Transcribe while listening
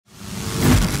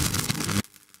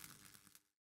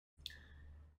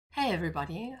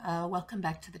everybody, welcome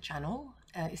back to the channel,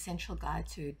 Essential Guide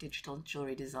to Digital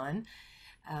Jewelry Design,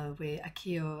 where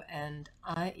Akiyo and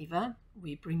I, Eva,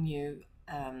 we bring you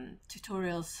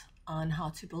tutorials on how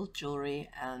to build jewelry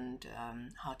and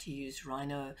how to use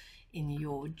Rhino in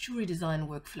your jewelry design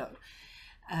workflow.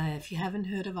 If you haven't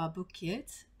heard of our book yet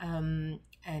and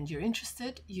you're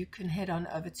interested, you can head on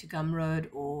over to Gumroad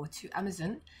or to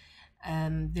Amazon.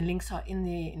 The links are in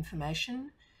the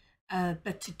information.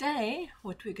 But today,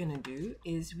 what we're going to do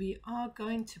is we are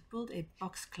going to build a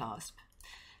box clasp,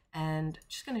 and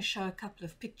just going to show a couple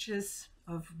of pictures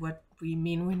of what we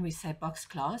mean when we say box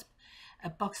clasp. A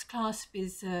box clasp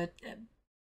is a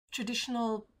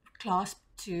traditional clasp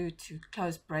to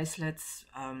close bracelets,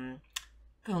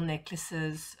 pearl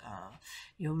necklaces.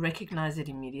 You'll recognize it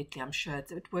immediately, I'm sure.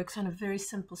 It works on a very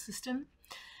simple system,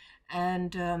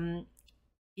 and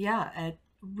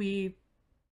we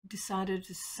decided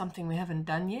this is something we haven't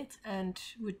done yet and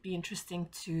would be interesting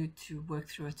to work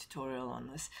through a tutorial on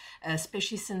this,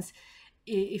 especially since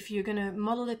if you're going to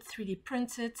model it, 3D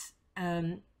print it,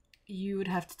 you would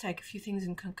have to take a few things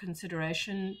in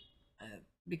consideration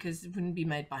because it wouldn't be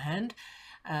made by hand.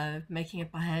 Making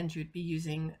it by hand, you'd be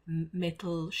using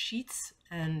metal sheets,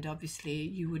 and obviously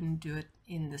you wouldn't do it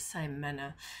in the same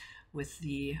manner with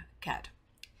the CAD.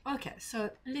 Okay,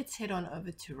 so let's head on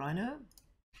over to Rhino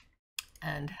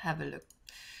and have a look.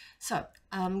 So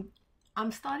I'm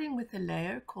starting with a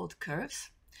layer called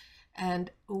curves, and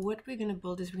what we're going to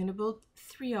build is we're going to build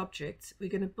three objects.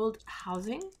 We're going to build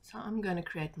housing, so I'm going to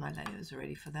create my layers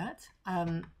already for that.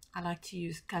 I like to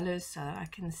use colors so I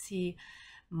can see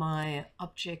my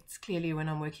objects clearly when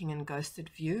I'm working in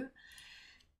ghosted view.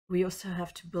 We also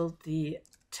have to build the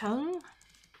tongue,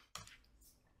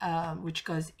 which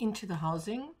goes into the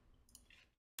housing.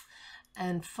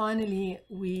 And finally,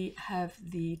 we have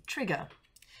the trigger,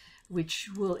 which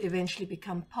will eventually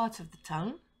become part of the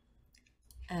tongue,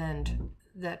 and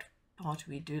that part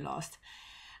we do last.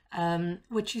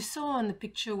 What you saw on the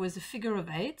picture was a figure of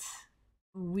 8.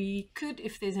 We could,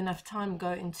 if there's enough time,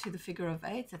 go into the figure of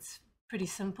 8. It's pretty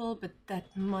simple, but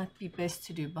that might be best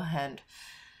to do by hand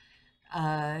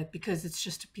because it's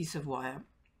just a piece of wire.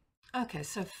 Okay,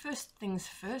 so first things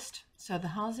first. So the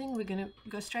housing, we're going to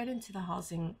go straight into the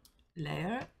housing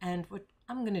layer, and what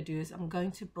I'm going to do is I'm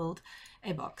going to build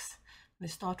a box. I'm going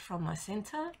to start from my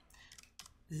center,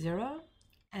 0,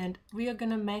 and we are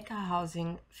going to make our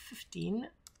housing 15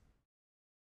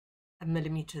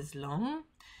 millimeters long.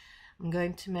 I'm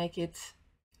going to make it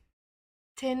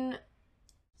 10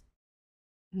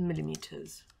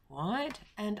 millimeters wide,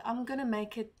 and I'm going to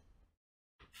make it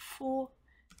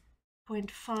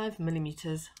 4.5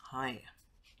 millimeters high.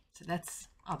 So that's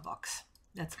our box.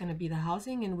 That's going to be the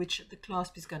housing in which the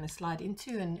clasp is going to slide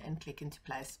into and click into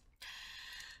place.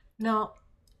 Now,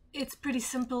 it's pretty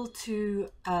simple to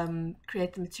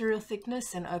create the material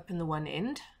thickness and open the one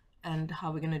end. And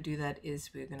how we're going to do that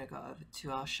is we're going to go over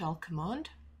to our shell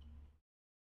command.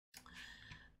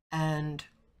 And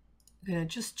we're going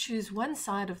to just choose one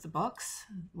side of the box,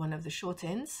 one of the short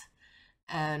ends.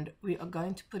 And we are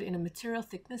going to put in a material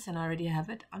thickness, and I already have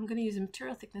it. I'm going to use a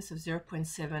material thickness of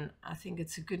 0.7. I think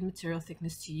it's a good material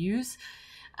thickness to use.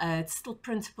 It's still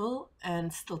printable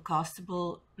and still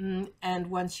castable, and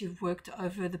once you've worked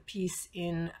over the piece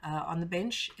in on the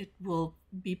bench, it will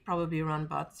be probably around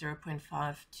about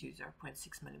 0.5 to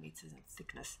 0.6 millimeters in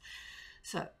thickness.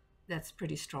 So that's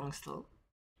pretty strong still.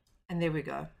 And there we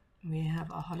go. We have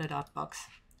our hollowed out box.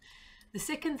 The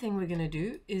second thing we're going to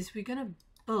do is we're going to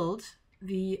build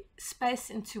the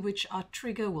space into which our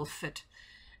trigger will fit.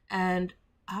 And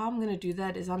how I'm going to do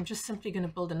that is I'm just simply going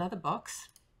to build another box.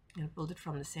 I'm going to build it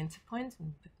from the center point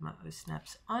and put my O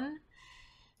snaps on.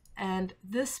 And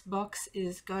this box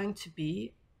is going to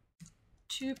be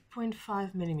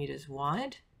 2.5 millimeters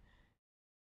wide.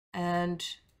 And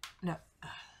no,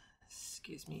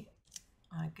 excuse me,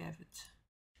 I gave it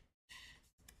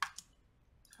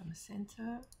from the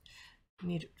center. We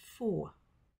need 4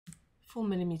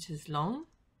 millimeters long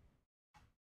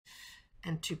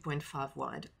and 2.5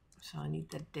 wide, so I need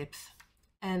that depth,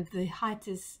 and the height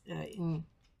is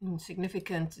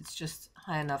insignificant. It's just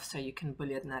high enough so you can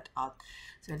bullion that out.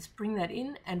 So let's bring that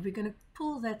in, and we're going to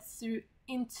pull that through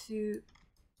into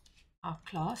our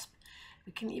clasp.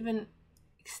 We can even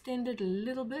extend it a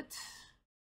little bit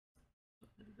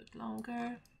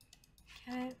longer.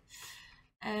 Okay,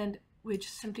 and we're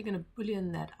just simply going to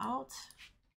bullion that out.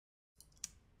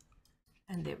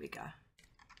 And there we go.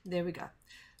 There we go.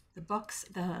 The box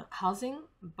housing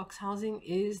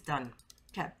is done.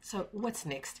 Okay, so what's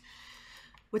next?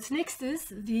 What's next is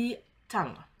the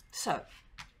tongue. So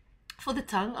for the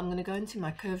tongue, I'm going to go into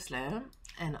my curves layer,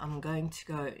 and I'm going to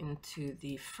go into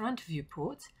the front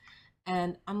viewport,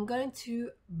 and I'm going to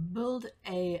build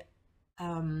a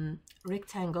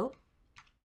rectangle.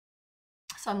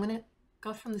 So I'm going to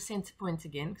go from the center point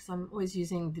again, because I'm always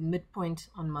using the midpoint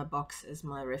on my box as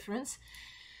my reference,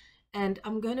 and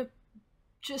I'm going to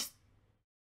just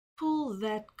pull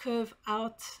that curve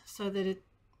out so that it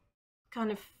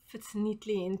kind of fits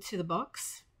neatly into the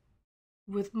box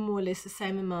with more or less the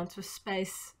same amount of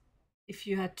space. If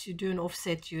you had to do an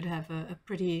offset, you'd have a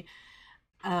pretty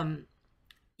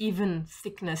even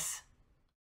thickness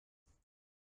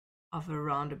of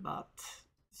around about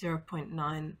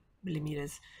 0.9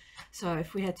 millimeters. So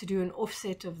if we had to do an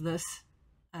offset of this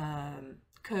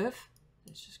curve,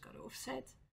 let's just go to offset,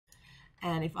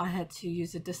 and if I had to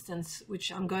use a distance,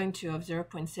 which I'm going to, of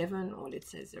 0.7, or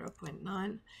let's say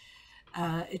 0.9,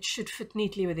 it should fit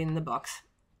neatly within the box.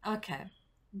 Okay,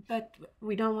 but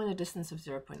we don't want a distance of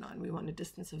 0.9, we want a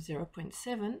distance of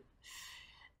 0.7,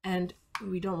 and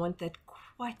we don't want that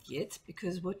quite yet,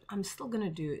 because what I'm still going to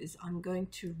do is I'm going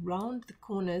to round the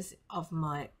corners of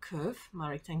my curve, my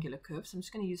rectangular curve. So I'm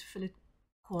just going to use fillet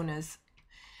corners,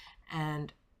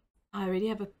 and I already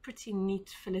have a pretty neat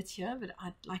fillet here, but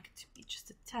I'd like it to be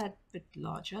just a tad bit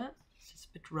larger. So it's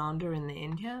a bit rounder in the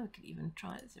end here. We could even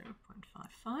try 0.55.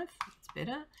 That's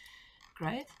better.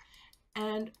 Great.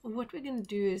 And what we're going to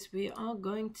do is we are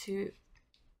going to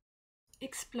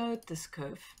explode this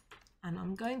curve, and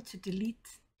I'm going to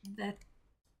delete that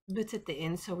bit at the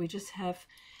end, so we just have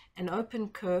an open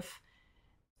curve,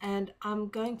 and I'm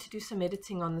going to do some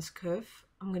editing on this curve.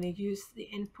 I'm going to use the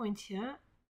end point here,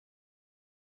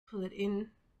 pull it in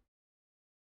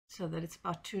so that it's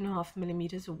about 2.5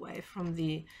 millimeters away from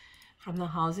the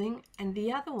housing, and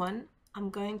the other one I'm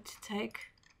going to take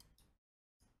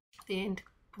the end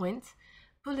point,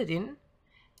 pull it in,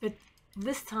 but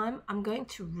this time I'm going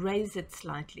to raise it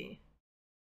slightly,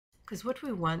 because what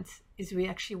we want is we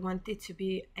actually want there to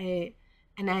be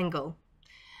an angle,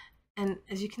 and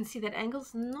as you can see, that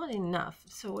angle's not enough.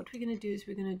 So what we're going to do is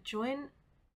we're going to join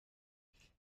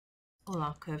all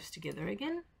our curves together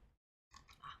again.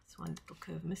 There's one little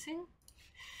curve missing.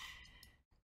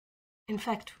 In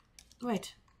fact,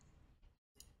 wait,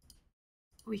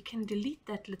 we can delete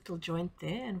that little joint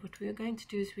there, and what we're going to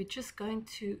do is we're just going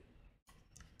to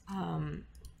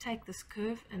take this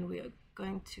curve and we are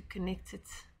going to connect it.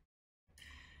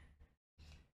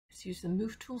 Let's use the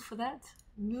move tool for that.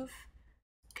 Move,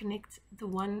 connect the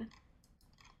one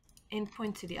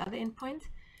endpoint to the other endpoint,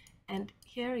 and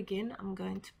here again I'm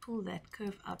going to pull that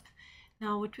curve up.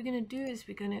 Now what we're going to do is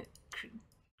we're going to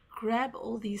grab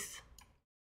all these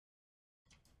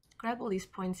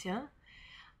points here,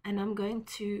 and I'm going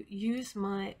to use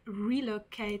my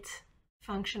relocate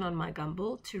function on my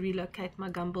gumball to relocate my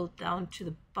gumball down to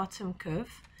the bottom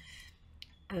curve,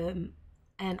 and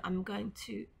I'm going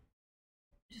to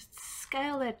just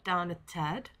scale that down a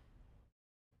tad,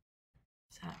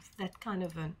 so that kind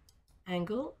of an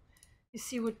angle. You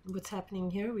see what's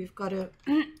happening here? We've got a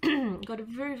got a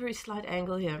very, very slight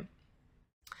angle here,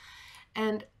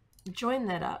 and join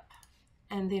that up,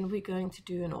 and then we're going to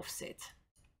do an offset.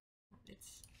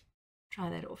 Let's try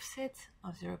that offset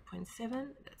of 0.7.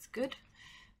 That's good.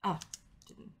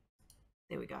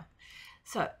 There we go.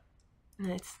 So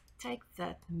let's take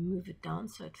that and move it down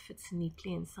so it fits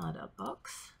neatly inside our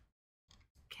box.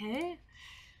 Okay,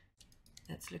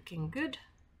 that's looking good.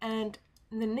 And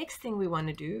the next thing we want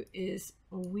to do is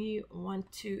we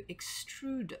want to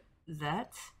extrude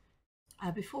that.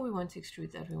 Before we want to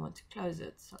extrude that, we want to close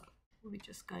it. So we're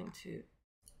just going to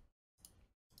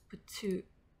put two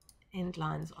end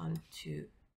lines on to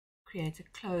create a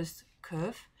closed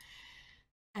curve,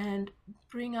 and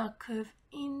bring our curve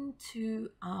into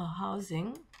our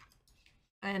housing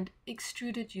and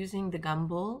extrude it using the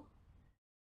gumball.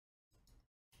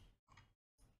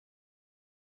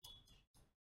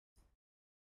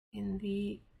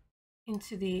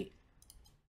 Into the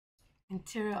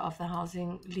interior of the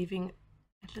housing, leaving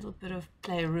a little bit of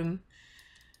playroom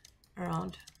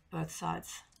around both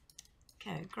sides.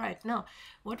 Okay, great. Now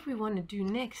what we want to do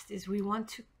next is we want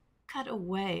to cut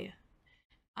away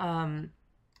a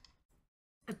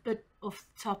bit off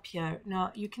the top here.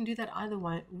 Now you can do that either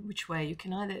way, which way. You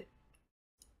can either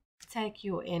take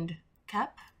your end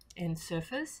cap, end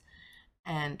surface,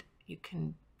 and you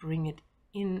can bring it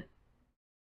in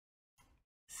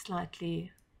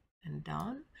slightly and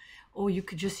down, or you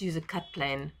could just use a cut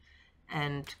plane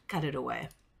and cut it away.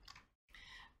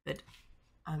 But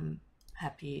I'm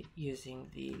happy using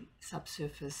the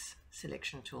subsurface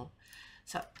selection tool.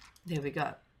 So there we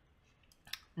go.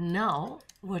 Now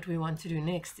what we want to do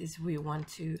next is we want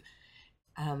to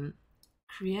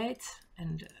create,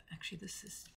 and actually this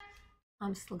is,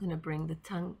 I'm still going to bring the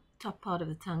top part of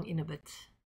the tongue in a bit.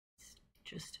 It's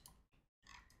just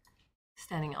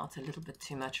standing out a little bit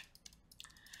too much.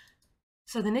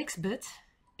 So the next bit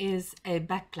is a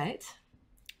backplate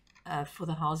for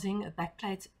the housing, a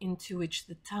backplate into which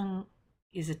the tongue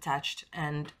is attached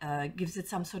and gives it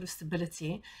some sort of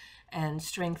stability and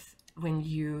strength when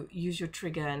you use your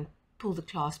trigger and pull the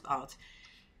clasp out.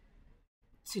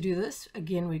 To do this,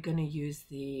 again, we're going to use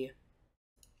the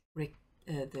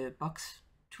box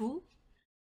tool,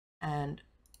 and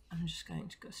I'm just going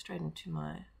to go straight into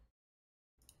my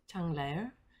tongue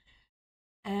layer,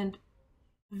 and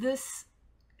this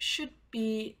should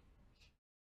be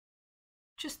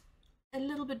just a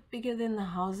little bit bigger than the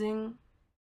housing.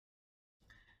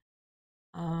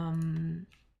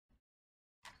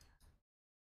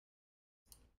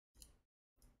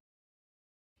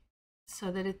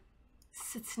 So that it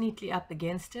sits neatly up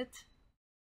against it.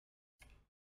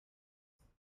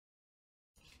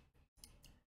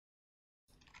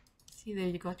 See, there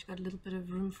you got a little bit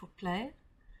of room for play.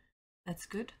 That's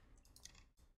good.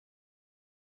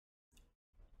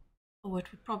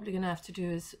 What we're probably going to have to do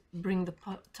is bring the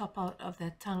top out of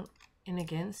that tongue in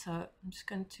again. So I'm just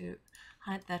going to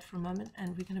hide that for a moment, and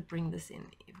we're going to bring this in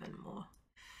even more.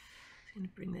 I'm going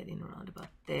to bring that in around about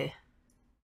there.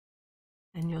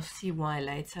 And you'll see why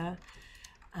later,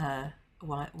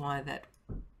 why that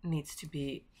needs to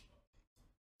be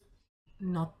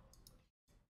not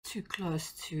too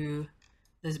close to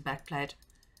this backplate.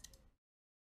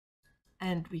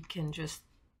 And we can just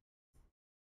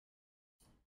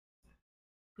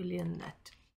bullion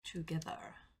that together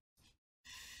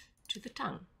to the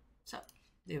tongue. So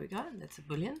there we go, that's a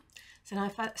bullion. So now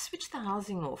if I switch the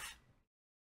housing off,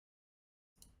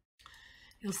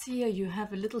 you'll see here you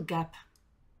have a little gap.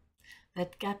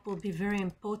 That gap will be very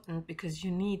important because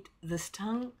you need this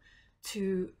tongue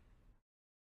to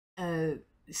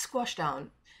squash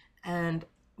down. And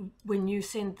when you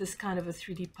send this kind of a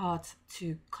 3D part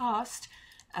to cast,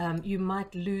 you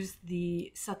might lose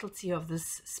the subtlety of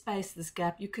this space, this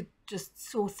gap. You could just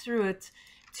saw through it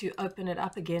to open it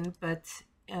up again, but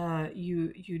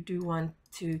you do want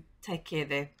to take care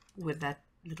there with that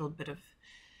little bit of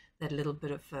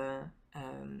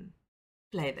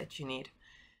play that you need.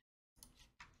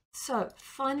 So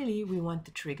finally we want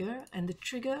the trigger, and the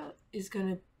trigger is going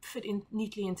to fit in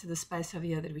neatly into the space over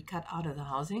here that we cut out of the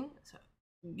housing. So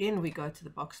again we go to the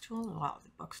box tool. Wow, the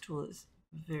box tool is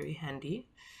very handy,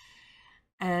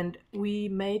 and we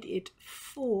made it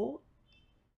 4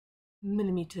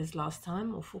 millimeters last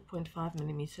time, or 4.5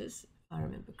 millimeters if I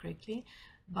remember correctly,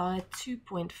 by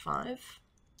 2.5.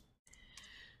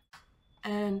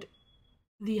 And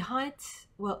the height,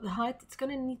 well, the height, it's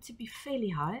going to need to be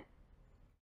fairly high.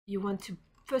 You want to,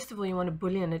 first of all, you want to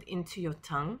bullion it into your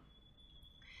tongue,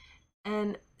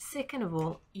 and second of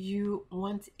all, you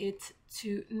want it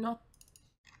to not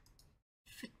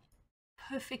fit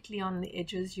perfectly on the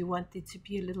edges. You want there to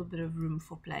be a little bit of room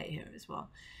for play here as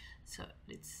well. So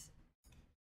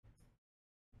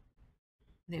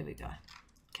there we go.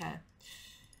 Okay,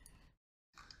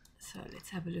 so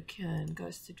let's have a look here in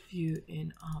ghosted view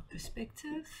in our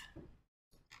perspective.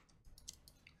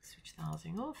 Switch the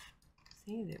housing off.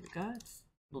 See, there we go. It's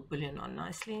will bullion on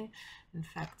nicely. In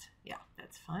fact, yeah,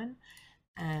 that's fine,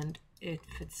 and it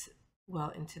fits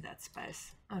well into that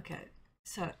space. Okay,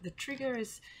 so the trigger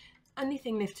is, only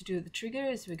thing left to do with the trigger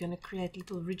is we're going to create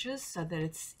little ridges so that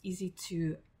it's easy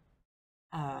to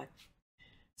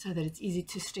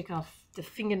stick off the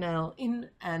fingernail in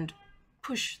and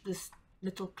push this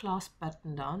little clasp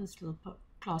button down, this little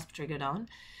clasp trigger down.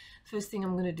 First thing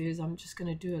I'm going to do is I'm just going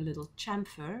to do a little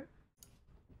chamfer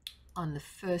on the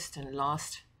first and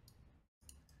last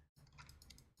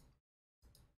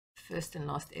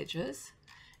edges,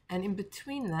 and in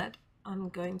between that I'm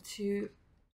going to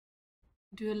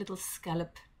do a little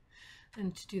scallop,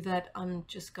 and to do that I'm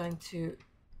just going to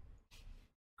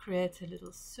create a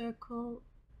little circle,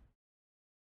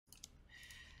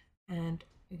 and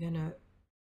we're going to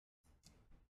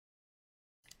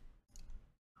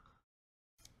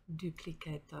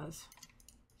duplicate those.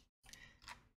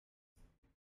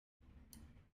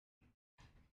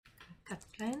 Cut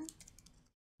plane,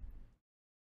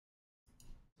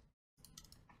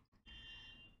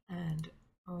 and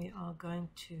we are going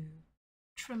to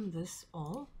trim this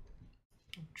all,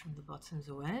 and trim the bottoms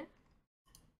away,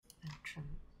 and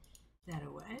trim that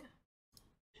away,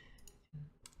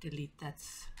 delete that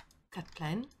cut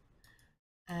plane,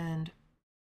 and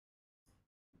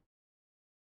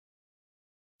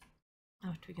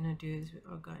what we're going to do is we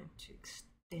are going to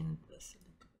extend this a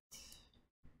little bit.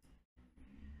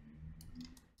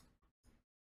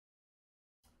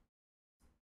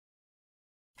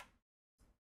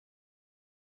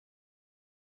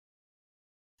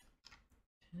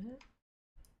 Okay.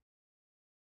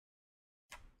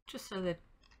 Just so that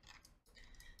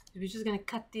we're just going to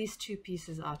cut these two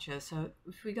pieces out here. So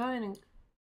if we go in and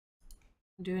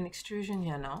do an extrusion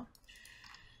here now,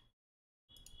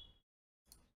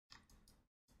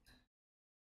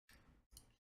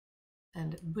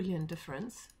 and Boolean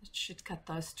difference, it should cut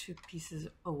those two pieces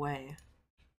away.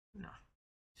 No,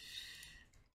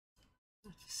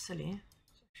 that's silly.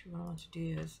 Actually, what I want to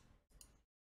do is,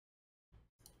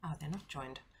 they're not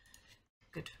joined.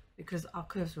 Good, because our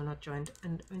curves were not joined,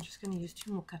 and I'm just going to use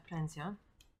two more cut planes here.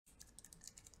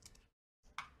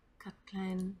 Cut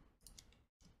plane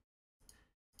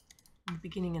in the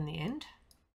beginning and the end.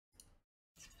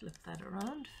 Let's flip that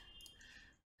around,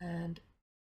 and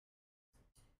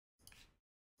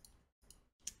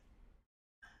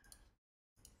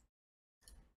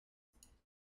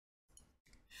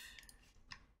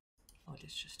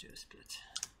let's just do a split.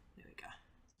 There we go.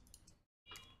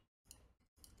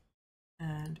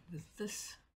 And with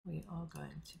this, we are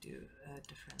going to do a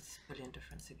difference, Boolean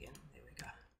difference again. There we go.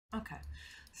 Okay,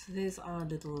 so there's our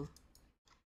little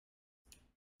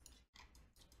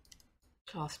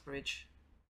class bridge.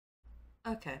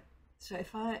 Okay, so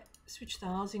if I switch the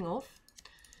housing off,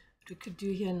 what we could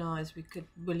do here now is we could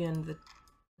Boolean the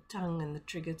tongue and the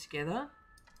trigger together.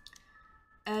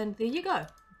 And there you go.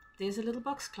 There's a little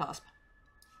box clasp.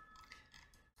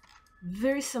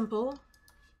 Very simple.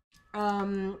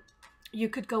 You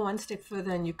could go one step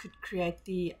further and you could create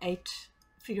the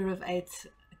figure of 8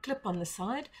 clip on the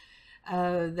side.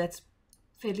 That's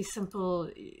fairly simple.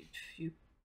 If you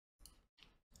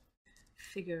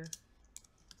figure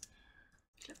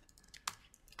clip.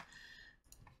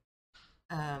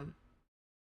 Don't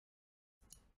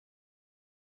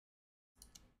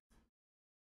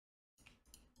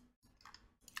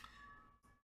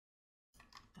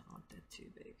want that too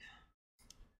big.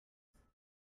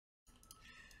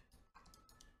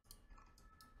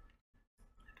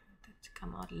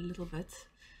 Come out a little bit,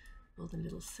 build a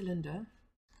little cylinder.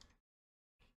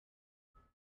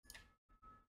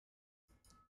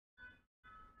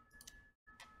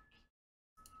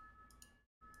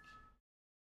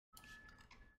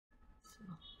 It's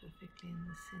not perfectly in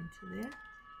the center there.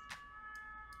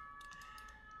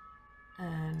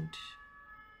 And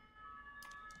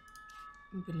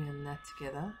Boolean that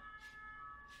together.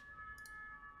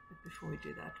 But before we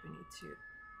do that, we need to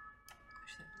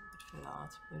push that a little bit further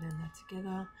out. Boolean that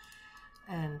together,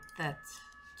 and that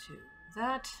to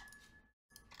that.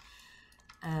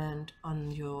 And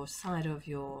on your side of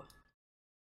your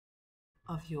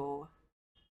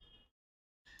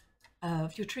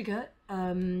trigger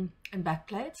and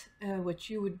backplate, what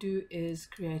you would do is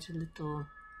create a little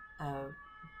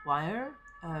wire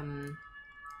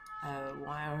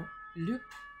loop.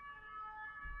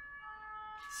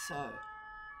 So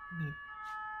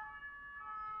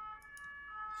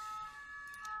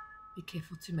be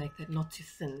careful to make that not too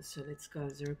thin. So let's go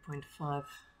 0.5,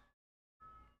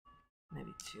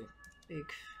 maybe too big.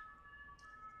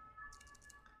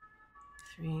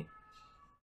 3,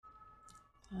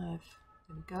 5. There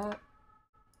we go.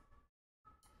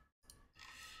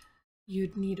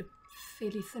 You'd need a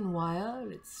fairly thin wire.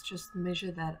 Let's just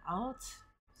measure that out.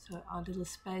 So our little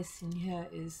space in here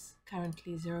is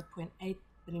currently 0.8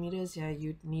 millimeters. Yeah,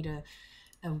 you'd need a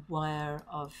wire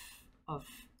of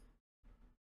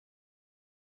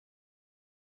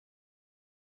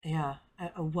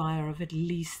a wire of at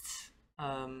least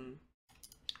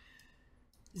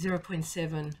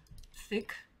 0.7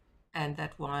 thick, and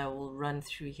that wire will run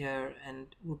through here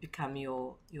and will become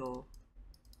your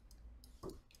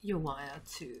wire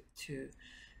to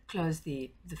close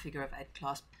the figure of 8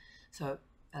 clasp. So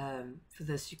for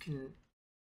this you can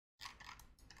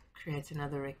create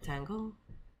another rectangle.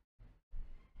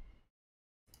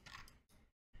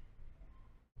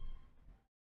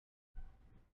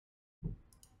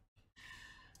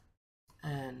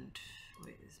 And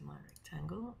where is my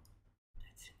rectangle?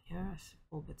 It's in here. I've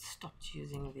all but stopped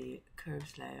using the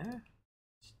curves layer.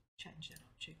 Just change that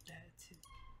object layer to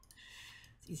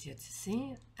it's easier to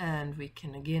see. And we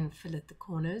can again fillet the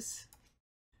corners.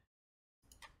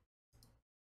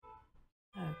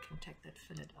 I can take that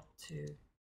fillet up to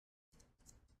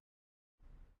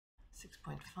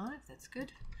 6.5. That's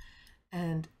good.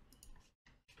 And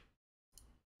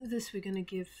this we're going to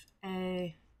give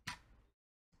a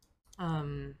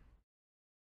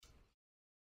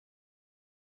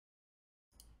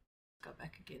go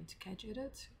back again to Cage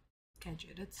Edit,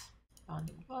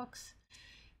 bounding box,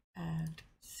 and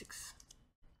 6.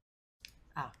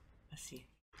 I see.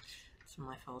 It's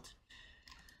my fault.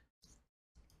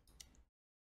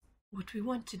 What we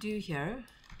want to do here,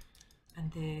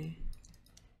 and there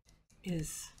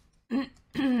is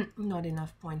not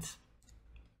enough points.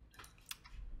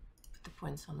 Put the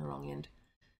points on the wrong end.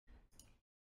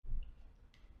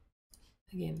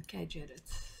 Again, cage edit.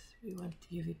 We want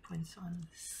the UV points on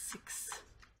 6.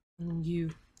 And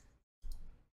U.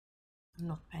 I'm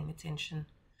not paying attention.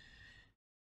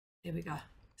 There we go.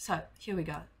 So here we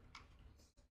go.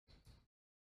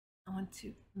 I want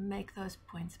to make those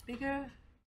points bigger.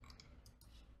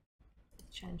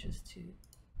 It changes to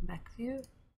back view.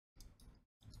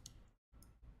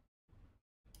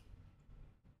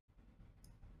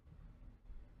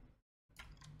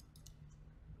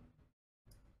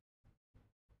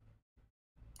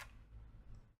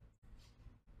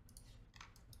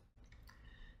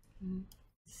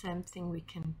 Same thing, we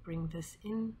can bring this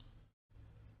in.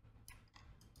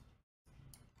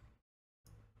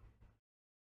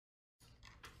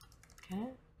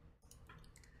 Okay.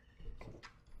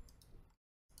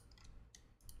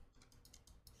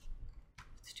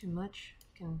 It's too much.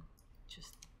 You can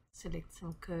just select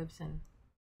some curves and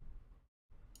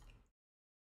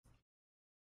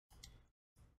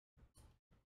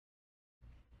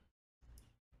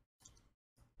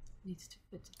needs to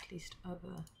fit at least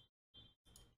over.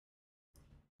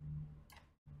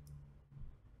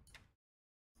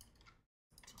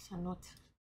 It's also not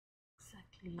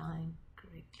exactly lying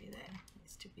correctly there. It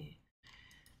needs to be.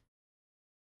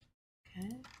 Okay.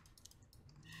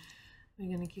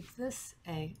 We're going to give this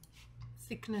a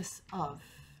thickness of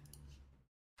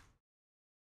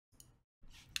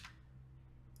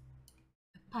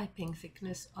a piping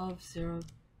thickness of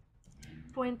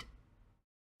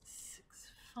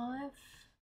 0.65.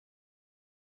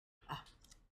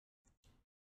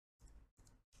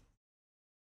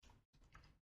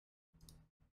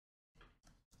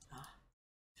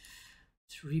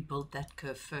 Let's rebuild that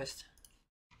curve first.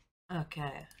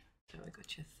 Okay, so we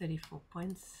got your 34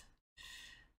 points,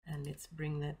 and let's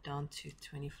bring that down to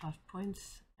 25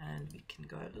 points, and we can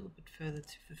go a little bit further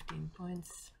to 15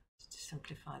 points to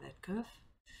simplify that curve.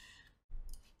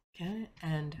 Okay,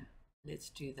 and let's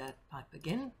do that pipe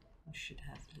again. We should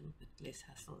have a little bit less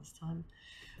hassle this time.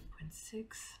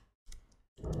 0.6.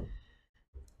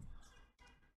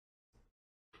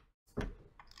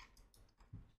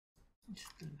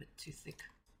 Just a little bit too thick.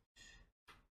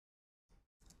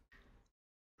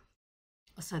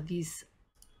 So these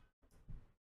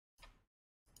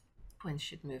points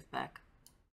should move back.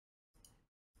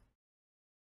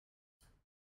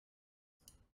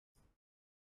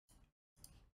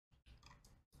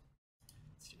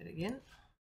 Let's do it again.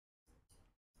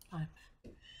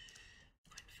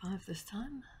 5.5 this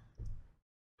time.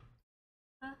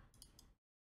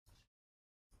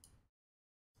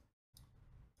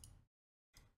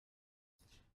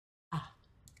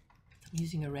 I'm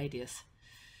using a radius.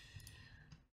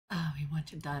 We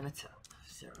want a diameter of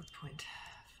 0.5.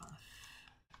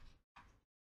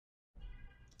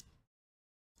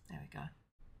 There we go.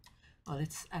 Well,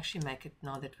 let's actually make it,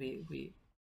 now that we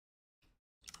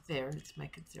there, let's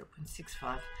make it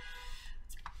 0.65.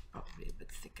 It's probably a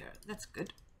bit thicker. That's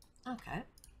good. Okay,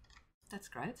 that's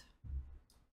great.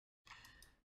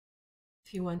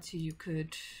 If you want to, you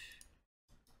could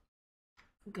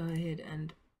go ahead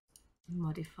and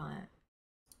modify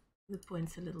the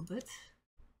points a little bit.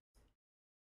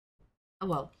 Oh,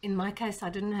 well, in my case, I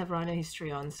didn't have Rhino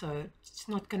history on, so it's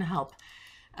not going to help.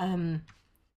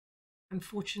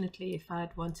 Unfortunately, if I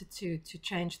had wanted to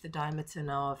change the diameter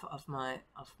now of my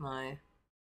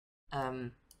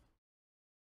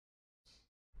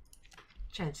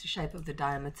change the shape of the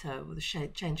diameter, or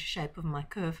change the shape of my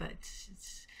curve,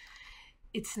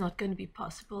 it's not going to be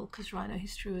possible because Rhino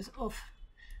history was off.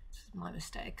 This is my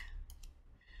mistake.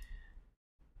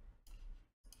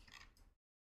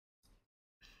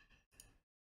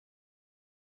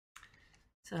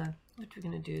 So what we're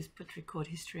going to do is put record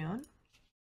history on.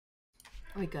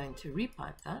 We're going to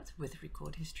repipe that with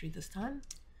record history this time.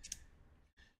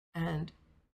 And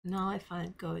now if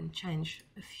I go and change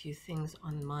a few things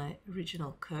on my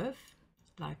original curve,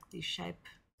 like the shape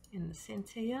in the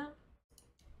center here,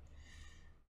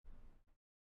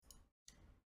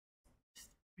 just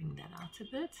bring that out a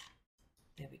bit.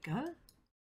 There we go.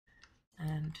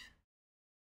 And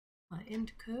my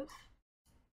end curve.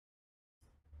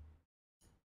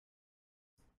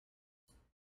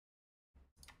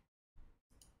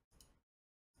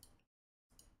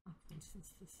 Oh, for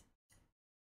instance, this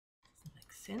doesn't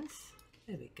make sense.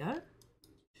 There we go.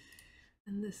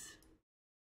 And this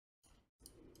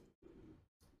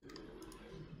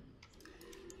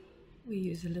we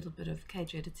use a little bit of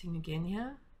cage editing again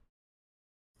here.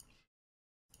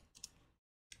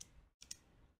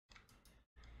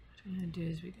 What we're going to do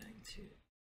is we're going to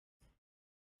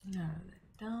Narrow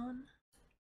that down.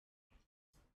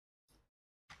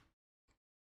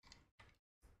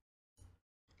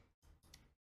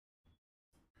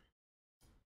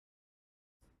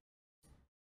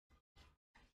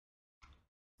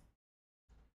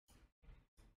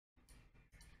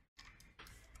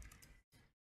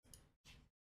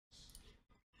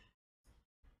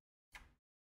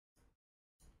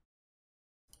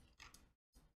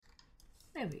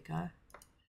 There we go.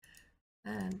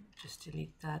 And just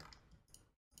delete that,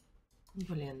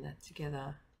 boolean that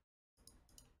together,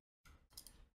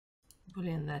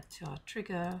 boolean that to our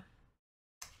trigger,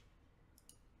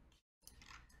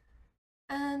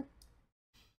 and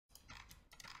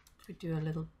if we do a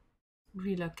little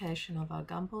relocation of our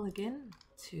gumball again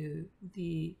to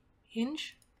the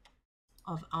hinge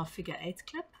of our figure 8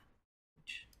 clip,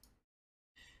 which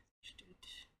do it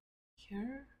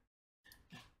here.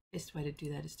 Best way to do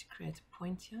that is to create a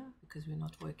point here because we're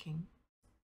not working.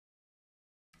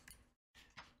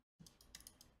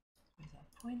 Where's our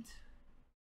point?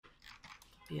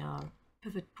 Be our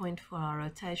pivot point for our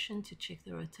rotation to check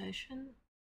the rotation.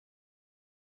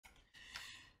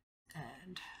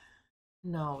 And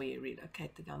now we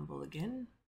relocate the gumball again.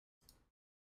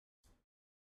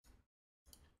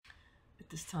 But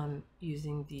this time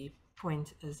using the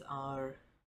point as our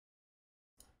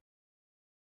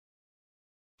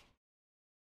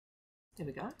there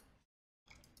we go.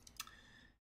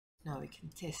 Now we can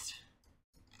test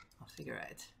our figure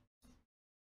 8.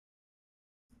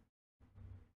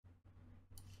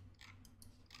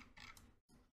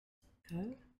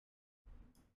 Go.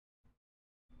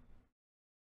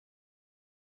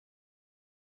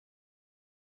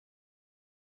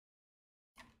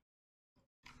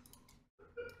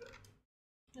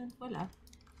 And voila.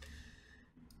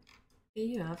 There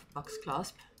you have box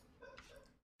clasp.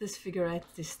 This figure 8,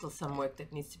 there's still some work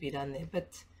that needs to be done there,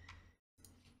 but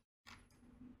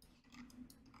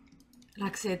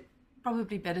like I said,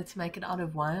 probably better to make it out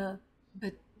of wire,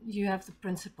 but you have the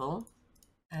principle,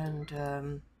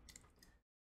 and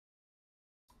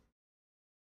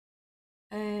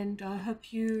I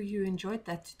hope you enjoyed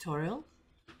that tutorial.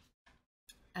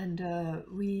 And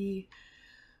we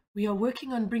are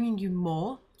working on bringing you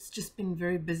more. It's just been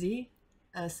very busy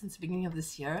since the beginning of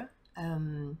this year.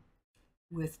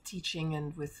 With teaching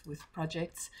and with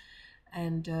projects,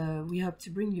 and we hope to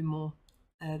bring you more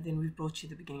than we've brought you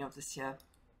the beginning of this year.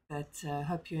 But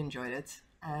hope you enjoyed it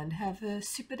and have a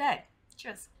super day.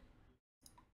 Cheers.